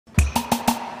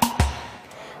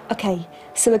OK,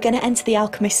 so we're going to enter the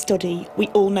alchemist study. We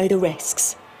all know the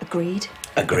risks. Agreed?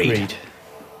 Agreed.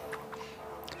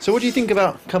 So what do you think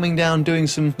about coming down, doing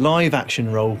some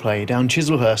live-action role-play down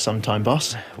Chislehurst sometime,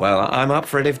 boss? Well, I'm up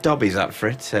for it if Dobby's up for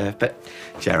it. But,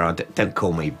 Gerard, don't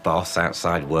call me boss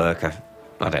outside work.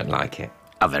 I don't like it.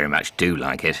 I very much do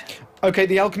like it. OK,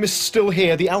 the alchemist's still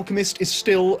here. The alchemist is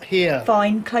still here.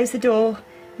 Fine, close the door.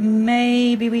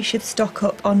 Maybe we should stock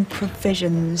up on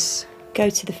provisions. Go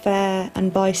to the fair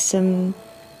and buy some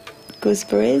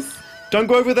gooseberries. Don't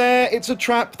go over there. It's a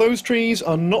trap. Those trees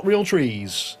are not real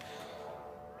trees.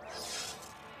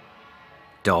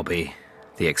 Dobby,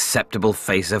 the acceptable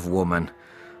face of woman.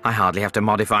 I hardly have to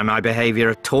modify my behaviour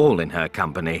at all in her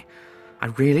company. I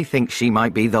really think she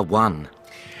might be the one.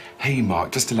 Hey,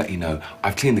 Mark, just to let you know,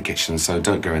 I've cleaned the kitchen, so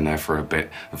don't go in there for a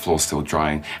bit. The floor's still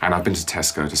drying. And I've been to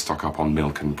Tesco to stock up on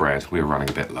milk and bread. We were running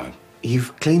a bit low.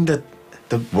 You've cleaned the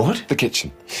what? The kitchen.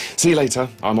 See you later.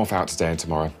 I'm off out today and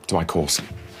tomorrow to my course.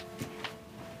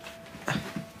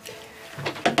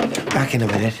 Back in a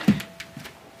minute.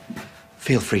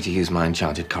 Feel free to use my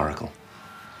enchanted coracle.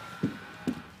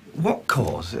 What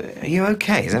course? Are you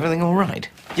okay? Is everything all right?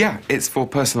 Yeah, it's for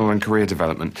personal and career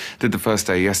development. Did the first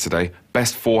day yesterday.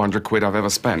 Best 400 quid I've ever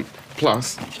spent.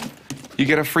 Plus, you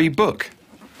get a free book.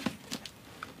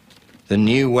 The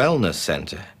new wellness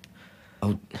centre.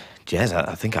 Oh, Jez,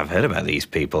 I think I've heard about these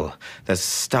people. There's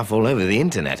stuff all over the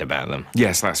internet about them.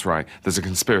 Yes, that's right. There's a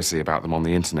conspiracy about them on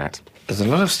the internet. There's a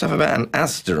lot of stuff about an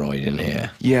asteroid in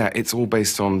here. Yeah, it's all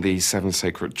based on the 7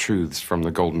 sacred truths from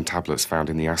the golden tablets found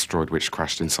in the asteroid which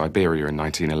crashed in Siberia in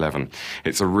 1911.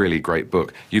 It's a really great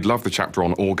book. You'd love the chapter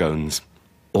on orgones.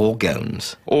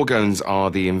 Orgones? Orgones are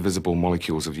the invisible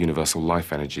molecules of universal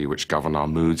life energy which govern our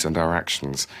moods and our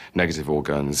actions. Negative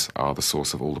orgones are the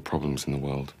source of all the problems in the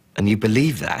world. And you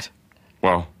believe that?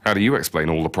 Well, how do you explain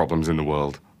all the problems in the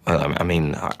world? Well, I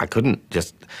mean, I couldn't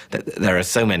just... There are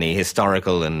so many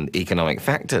historical and economic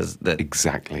factors that...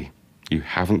 Exactly. You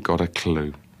haven't got a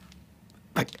clue.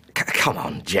 But, come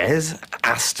on, Jez.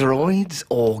 Asteroids?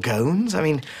 Orgones? I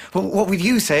mean, what would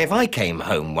you say if I came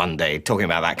home one day talking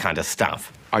about that kind of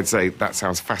stuff? I'd say, that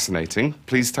sounds fascinating.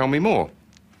 Please tell me more.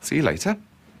 See you later.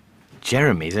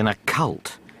 Jeremy's in a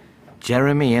cult.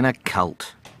 Jeremy in a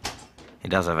cult. It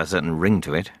does have a certain ring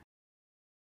to it.